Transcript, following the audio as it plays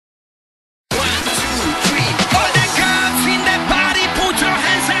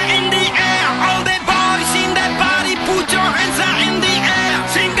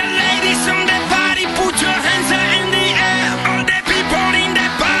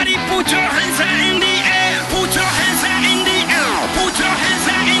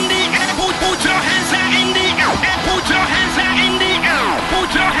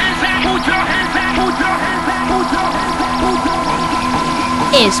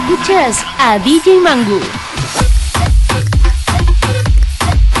Escuchas a DJ Mangu.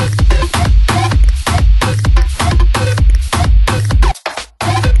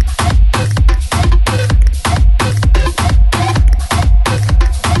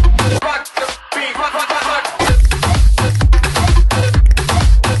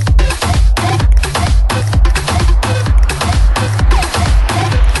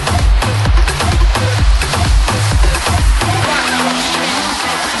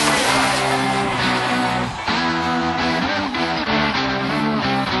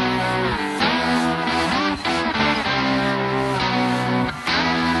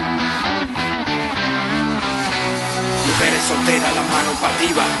 Mujeres solteras, las manos para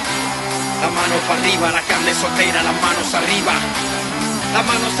arriba. Las manos para arriba, las que anden solteras, las manos arriba. Las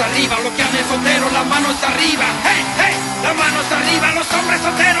manos arriba, los que anden solteros, las manos arriba. ¡Hey, hey! Las manos arriba, los hombres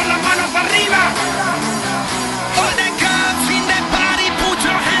solteros, las manos arriba. All the girls in the party, put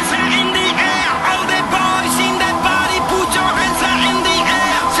your hands in the air. All the boys in the party, put your hands in the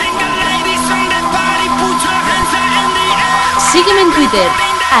air. Single ladies on the party, put your hands in the air. Sígueme en Twitter,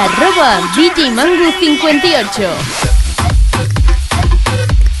 @DJMangu58.